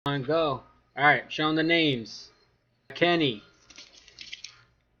on, go. Alright, show them the names. Kenny.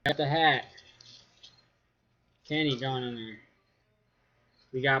 Got the hat. Kenny going in there.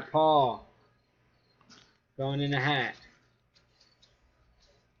 We got Paul going in the hat.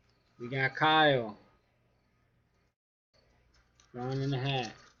 We got Kyle going in the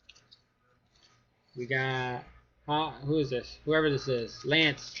hat. We got, who is this? Whoever this is.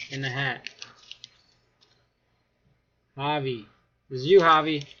 Lance in the hat. Javi. This is you,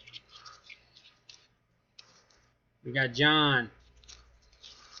 Javi. We got John.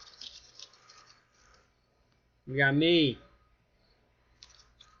 We got me.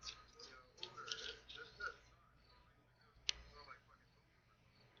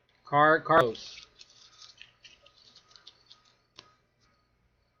 Carlos.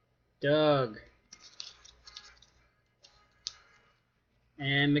 Doug.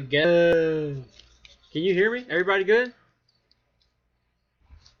 And Miguel. Can you hear me? Everybody good?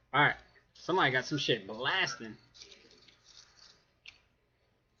 Alright. Somebody got some shit blasting.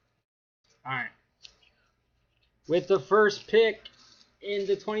 Alright. With the first pick in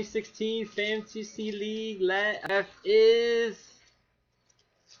the 2016 Fantasy League, left is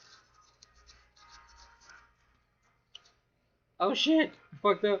oh shit, I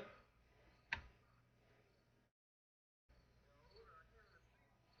fucked up.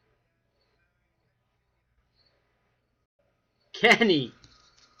 Kenny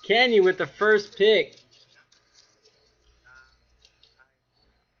with the first pick.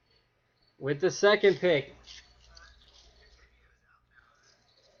 With the second pick.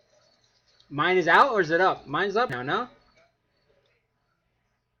 Mine is out or is it up? Mine's up now, no?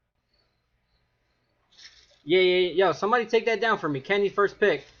 Yeah. Yo, somebody take that down for me. Kenny first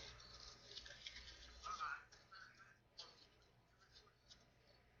pick.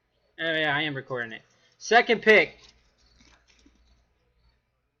 Oh yeah, I am recording it. Second pick.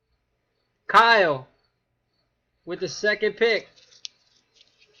 Kyle with the second pick.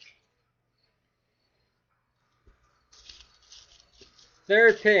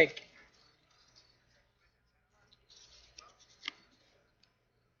 Third pick.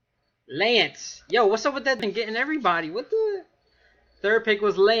 Lance. Yo, what's up with that thing getting everybody? What the? Third pick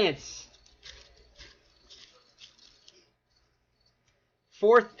was Lance.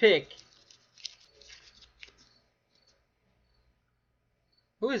 Fourth pick.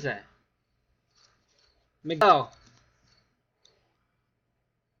 Who is that? Miguel.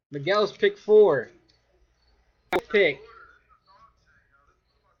 Miguel's pick 4. Pick.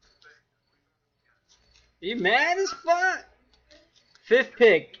 You mad as fuck? Fifth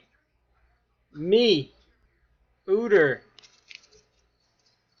pick. Me. Ooter.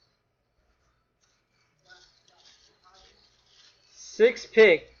 Sixth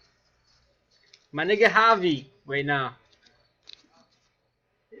pick. My nigga Javi. Wait, now.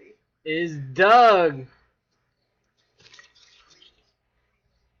 Is Doug.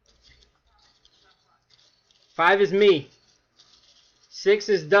 5 is me. 6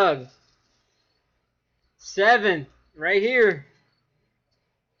 is Doug. 7, right here.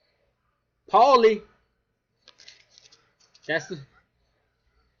 Paulie. That's the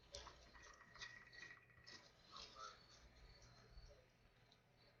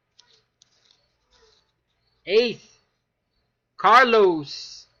 8th.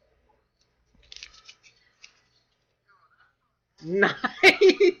 Carlos.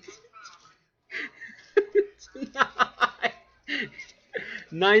 9th.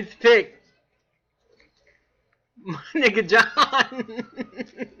 9th pick. My nigga John.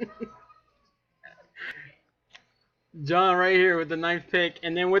 John right here with the 9th pick.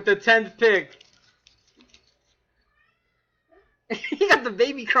 And then with the 10th pick. He got the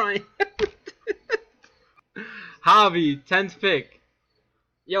baby crying. Javi, 10th pick.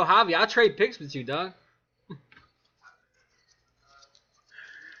 Yo, Javi, I'll trade picks with you, dog.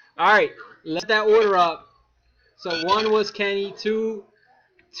 Alright, let that order up. So 1 was Kenny, 2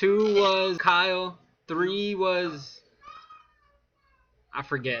 was Kyle, 3 was, I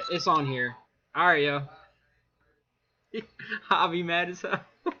forget. It's on here. Alright, yo. Javi mad as hell.